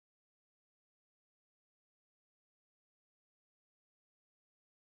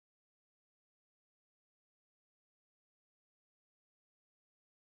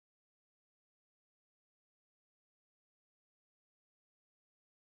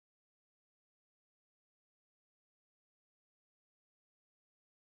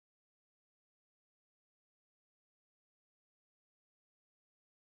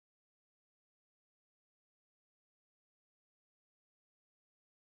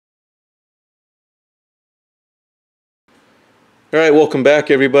Alright, welcome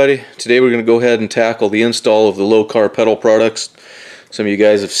back everybody. Today we're going to go ahead and tackle the install of the Lokar pedal products. Some of you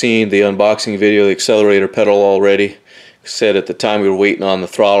guys have seen the unboxing video of the accelerator pedal already. Said at the time we were waiting on the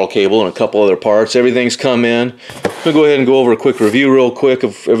throttle cable and a couple other parts. Everything's come in. I'm going to go ahead and go over a quick review real quick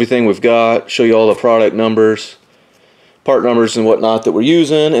of everything we've got. Show you all the product numbers, part numbers and whatnot that we're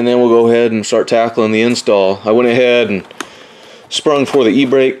using, and then we'll go ahead and start tackling the install. I went ahead and sprung for the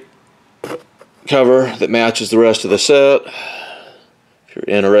e-brake cover that matches the rest of the set. If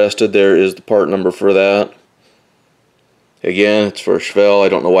you're interested, there is the part number for that. Again, it's for a chevelle. I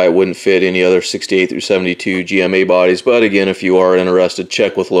don't know why it wouldn't fit any other 68 through 72 GMA bodies, but again, if you are interested,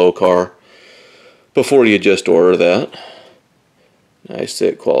 check with Lokar before you just order that. Nice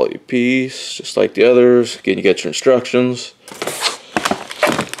thick quality piece, just like the others. Again, you get your instructions.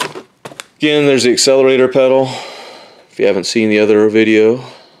 Again, there's the accelerator pedal. If you haven't seen the other video,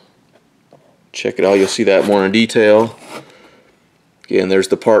 check it out. You'll see that more in detail. Again, there's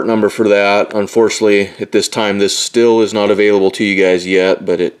the part number for that. Unfortunately, at this time, this still is not available to you guys yet,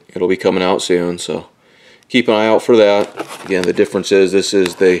 but it'll be coming out soon, so keep an eye out for that. Again, the difference is this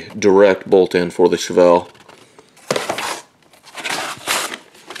is the direct bolt-in for the chevelle.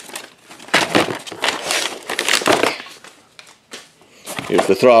 Here's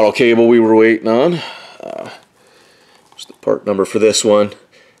the throttle cable we were waiting on. Here's the part number for this one.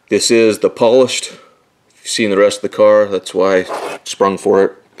 This is the polished. If you've seen the rest of the car, that's why I sprung for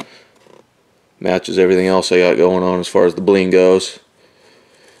it. Matches everything else I got going on as far as the bling goes.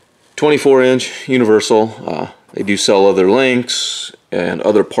 24-inch universal. They do sell other links and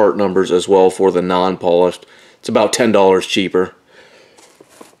other part numbers as well for the non-polished. It's about $10 cheaper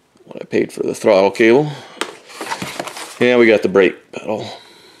what I paid for the throttle cable. And we got the brake pedal.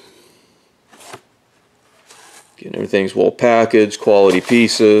 Again, everything's well packaged, quality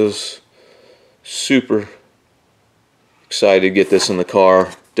pieces. Super excited to get this in the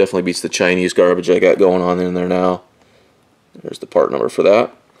car. Definitely beats the Chinese garbage I got going on in there now. There's the part number for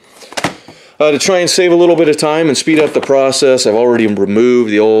that. To try and save a little bit of time and speed up the process, I've already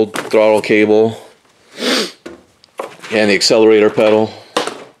removed the old throttle cable and the accelerator pedal.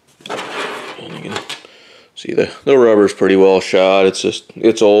 And you can see the rubber's pretty well shot.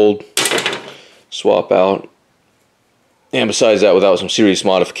 It's old. Swap out. And besides that, without some serious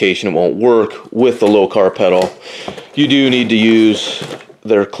modification, it won't work with the Lokar pedal. You do need to use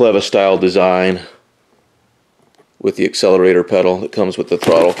their Cleva style design with the accelerator pedal that comes with the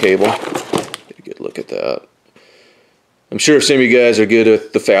throttle cable. Get a good look at that. I'm sure some of you guys are good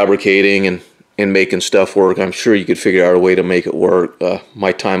at the fabricating and making stuff work. I'm sure you could figure out a way to make it work.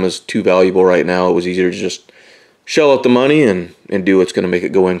 My time is too valuable right now. It was easier to just shell out the money and do what's going to make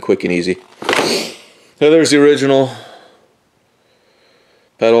it go in quick and easy. Now there's the original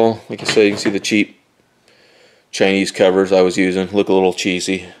pedal. Like I said, you can see the cheap Chinese covers I was using. Look a little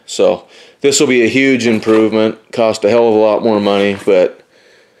cheesy. So this will be a huge improvement. Cost a hell of a lot more money, but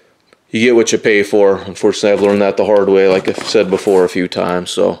you get what you pay for. Unfortunately, I've learned that the hard way, like I've said before a few times.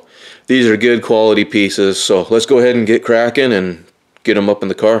 So these are good quality pieces. So let's go ahead and get cracking and get them up in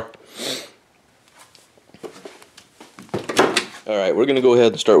the car. Alright, we're going to go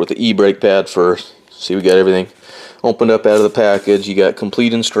ahead and start with the e-brake pad first. See, we got everything opened up out of the package. You got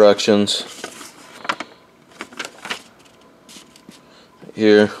complete instructions.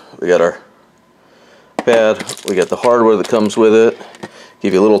 Here we got our pad. We got the hardware that comes with it.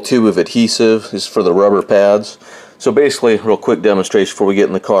 Give you a little tube of adhesive. This is for the rubber pads. So basically, real quick demonstration before we get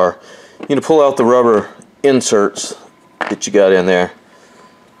in the car. You need to pull out the rubber inserts that you got in there.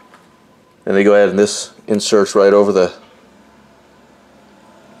 And they go ahead and this inserts right over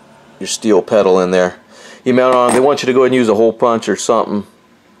your steel pedal in there. You mount on, they want you to go ahead and use a hole punch or something.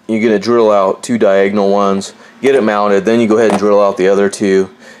 You're going to drill out 2 diagonal ones, get it mounted, then you go ahead and drill out the other 2,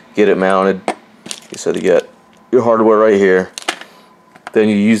 get it mounted. You said you get your hardware right here. Then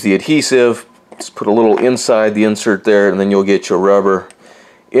you use the adhesive, just put a little inside the insert there, and then you'll get your rubber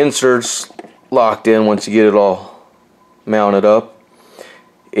inserts locked in once you get it all mounted up.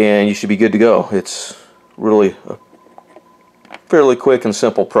 And you should be good to go. It's really a fairly quick and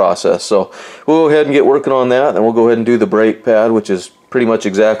simple process. So we'll go ahead and get working on that, and we'll go ahead and do the brake pad, which is pretty much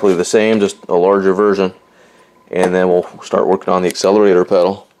exactly the same, just a larger version, and then we'll start working on the accelerator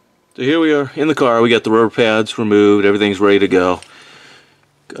pedal. So here we are in the car. We got the rubber pads removed, everything's ready to go.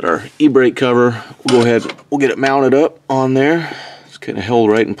 Got our e-brake cover. We'll go ahead, we'll get it mounted up on there. It's kind of held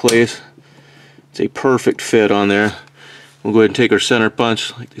right in place. It's a perfect fit on there. We'll go ahead and take our center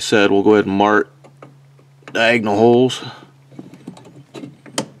punch, like they said. We'll go ahead and mark diagonal holes.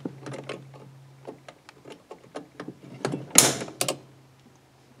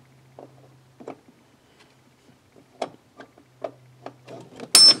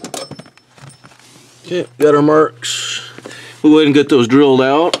 Okay, got our marks. We'll go ahead and get those drilled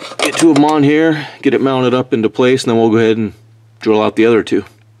out. Get 2 of them on here, get it mounted up into place, and then we'll go ahead and drill out the other 2.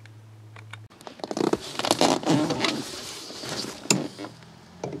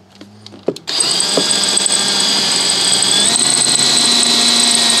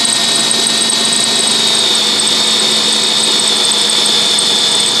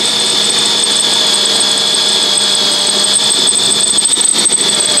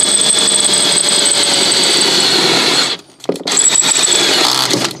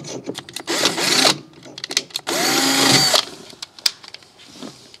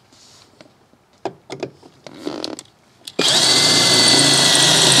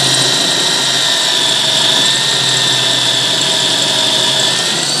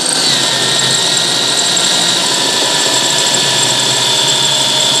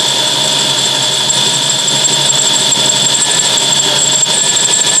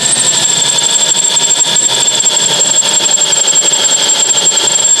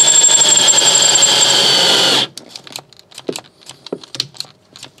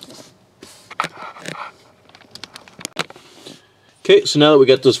 Okay, so now that we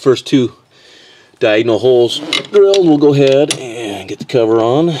got those first 2 diagonal holes drilled, we'll go ahead and get the cover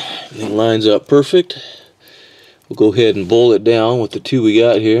on. Everything lines up perfect. We'll go ahead and bolt it down with the 2 we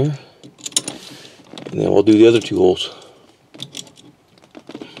got here, and then we'll do the other 2 holes.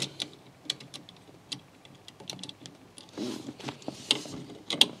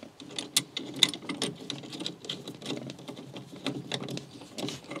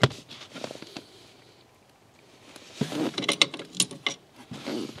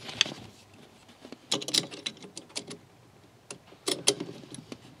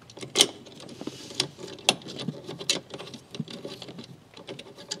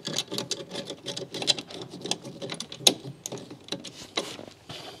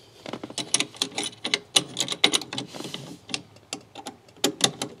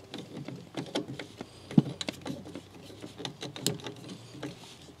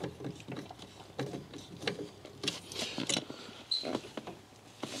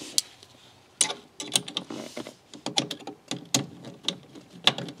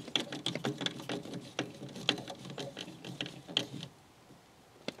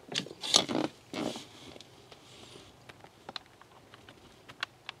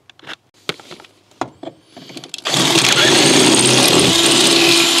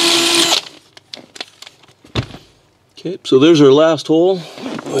 Okay, so there's our last hole.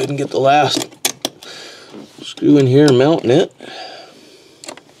 Go ahead and get the last screw in here and mounting it.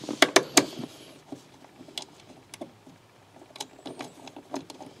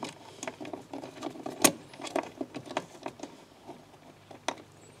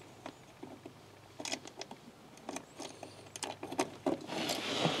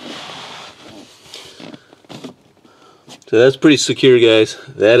 So that's pretty secure, guys.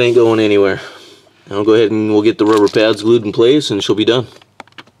 That ain't going anywhere. I'll go ahead and we'll get the rubber pads glued in place and she'll be done.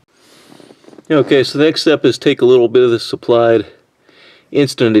 Okay, so the next step is take a little bit of the supplied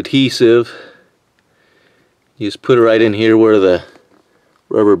instant adhesive. You just put it right in here where the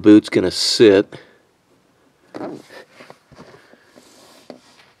rubber boot's going to sit. And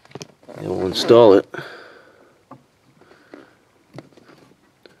we'll install it.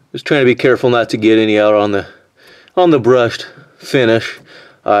 Just trying to be careful not to get any out on the brushed finish.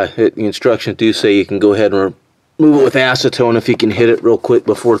 The instructions do say you can go ahead and remove it with acetone if you can hit it real quick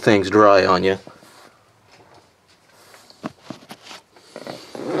before things dry on you.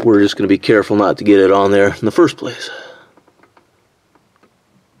 We're just going to be careful not to get it on there in the first place.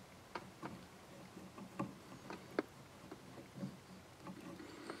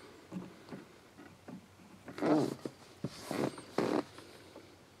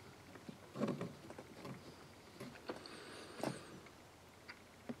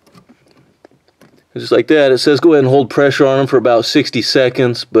 Just like that. It says go ahead and hold pressure on them for about 60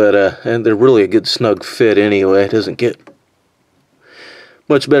 seconds, but and they're really a good snug fit anyway. It doesn't get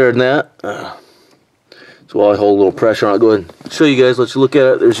much better than that. So while I hold a little pressure on it, go ahead and show you guys, let you look at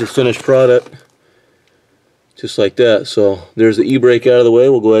it. There's your finished product. Just like that. So there's the e-brake out of the way.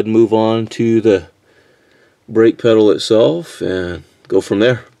 We'll go ahead and move on to the brake pedal itself and go from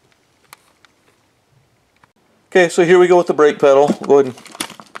there. Okay, so here we go with the brake pedal. We'll go ahead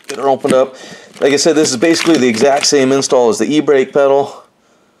and get her opened up. Like I said, this is basically the exact same install as the e-brake pedal.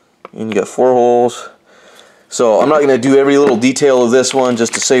 And you got 4 holes. So I'm not going to do every little detail of this one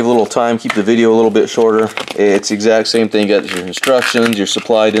just to save a little time, keep the video a little bit shorter. It's the exact same thing. You got your instructions, your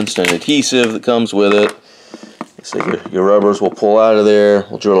supplied instant adhesive that comes with it. So your rubbers will pull out of there.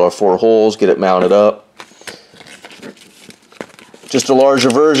 We'll drill our 4 holes, get it mounted up. just a larger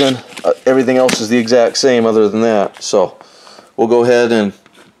version. Everything else is the exact same other than that. So we'll go ahead and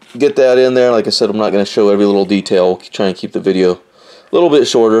get that in there. Like I said, I'm not going to show every little detail. We'll try and keep the video a little bit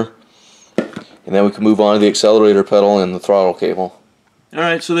shorter. And then we can move on to the accelerator pedal and the throttle cable.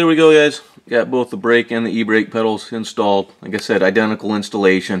 Alright, so there we go, guys. Got both the brake and the e-brake pedals installed. Like I said, identical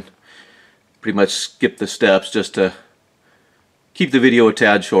installation. Pretty much skipped the steps just to keep the video a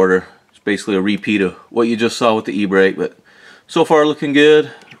tad shorter. It's basically a repeat of what you just saw with the e-brake, but so far looking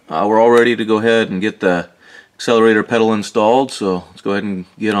good. We're all ready to go ahead and get the accelerator pedal installed, so let's go ahead and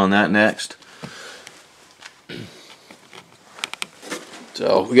get on that next.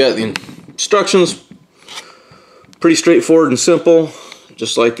 So we got the instructions, pretty straightforward and simple,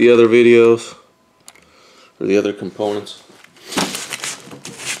 just like the other videos or the other components.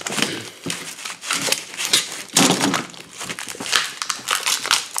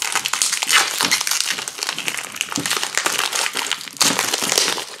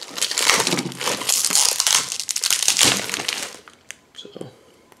 So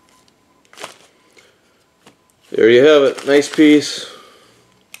there you have it, nice piece.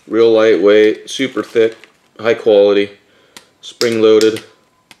 Real lightweight, super thick, high quality, spring loaded.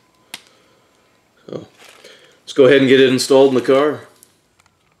 So let's go ahead and get it installed in the car.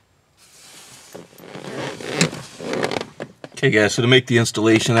 Okay guys, so to make the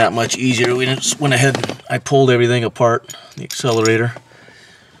installation that much easier, we just went ahead and I pulled everything apart, the accelerator.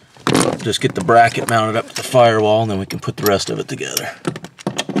 Just get the bracket mounted up to the firewall and then we can put the rest of it together.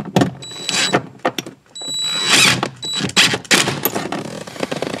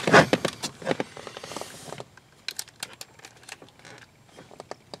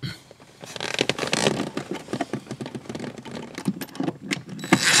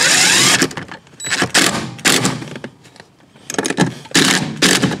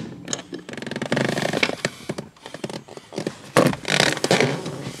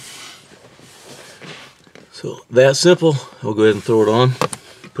 So that simple. I'll go ahead and throw it on,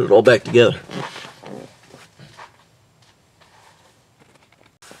 put it all back together.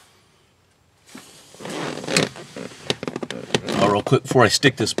 Real quick before I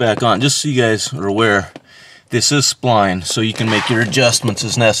stick this back on, just so you guys are aware, this is spline, so you can make your adjustments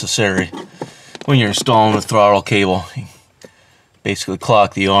as necessary when you're installing the throttle cable. You basically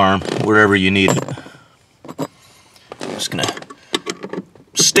clock the arm wherever you need it. I'm just gonna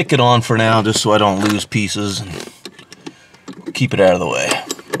stick it on for now just so I don't lose pieces and keep it out of the way.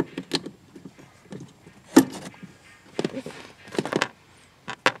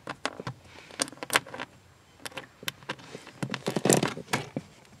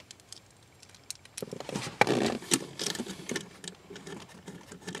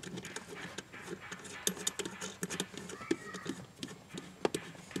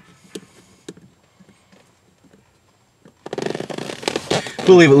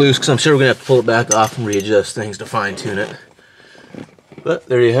 We'll leave it loose because I'm sure we're going to have to pull it back off and readjust things to fine tune it. But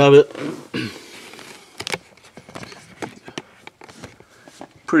there you have it.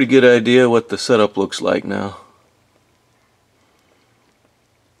 Pretty good idea what the setup looks like now.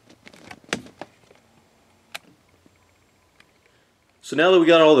 So now that we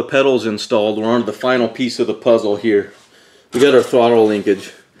got all the pedals installed, we're on to the final piece of the puzzle here. We got our throttle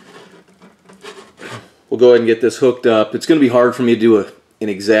linkage. We'll go ahead and get this hooked up. It's going to be hard for me to do an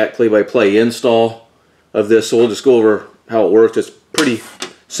exact play-by-play install of this, so we'll just go over how it works. It's pretty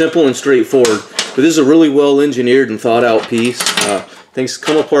simple and straightforward, but this is a really well engineered and thought out piece. Things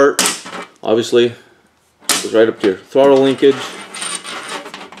come apart, obviously. It goes right up to your throttle linkage.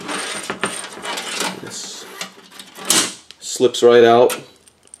 This slips right out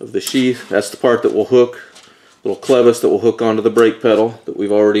of the sheath. That's the part that will hook, little clevis that will hook onto the brake pedal that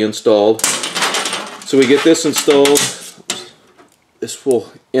we've already installed. So we get this installed. This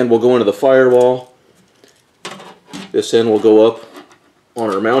end will go into the firewall. This end will go up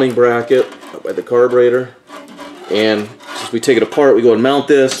on our mounting bracket up by the carburetor. And as we take it apart, we go and mount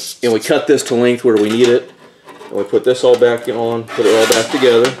this, and we cut this to length where we need it. And we put this all back on, put it all back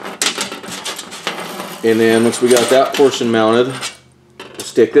together. And then once we got that portion mounted, we'll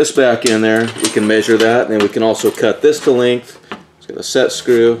stick this back in there. We can measure that, and then we can also cut this to length. It's got a set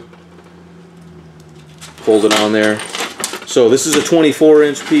screw. Hold it on there. So this is a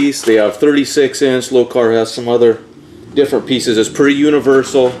 24-inch piece. They have 36-inch. Lokar has some other different pieces. It's pretty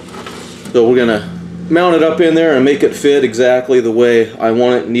universal. So we're gonna mount it up in there and make it fit exactly the way I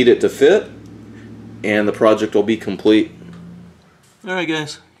want it, need it to fit, and the project will be complete. All right,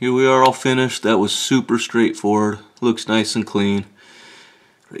 guys, here we are all finished. That was super straightforward. Looks nice and clean.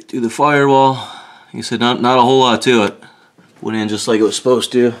 Right through the firewall. Like I said, not a whole lot to it. Went in just like it was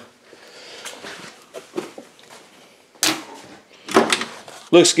supposed to.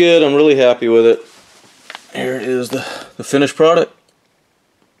 Looks good. I'm really happy with it. Here is the finished product.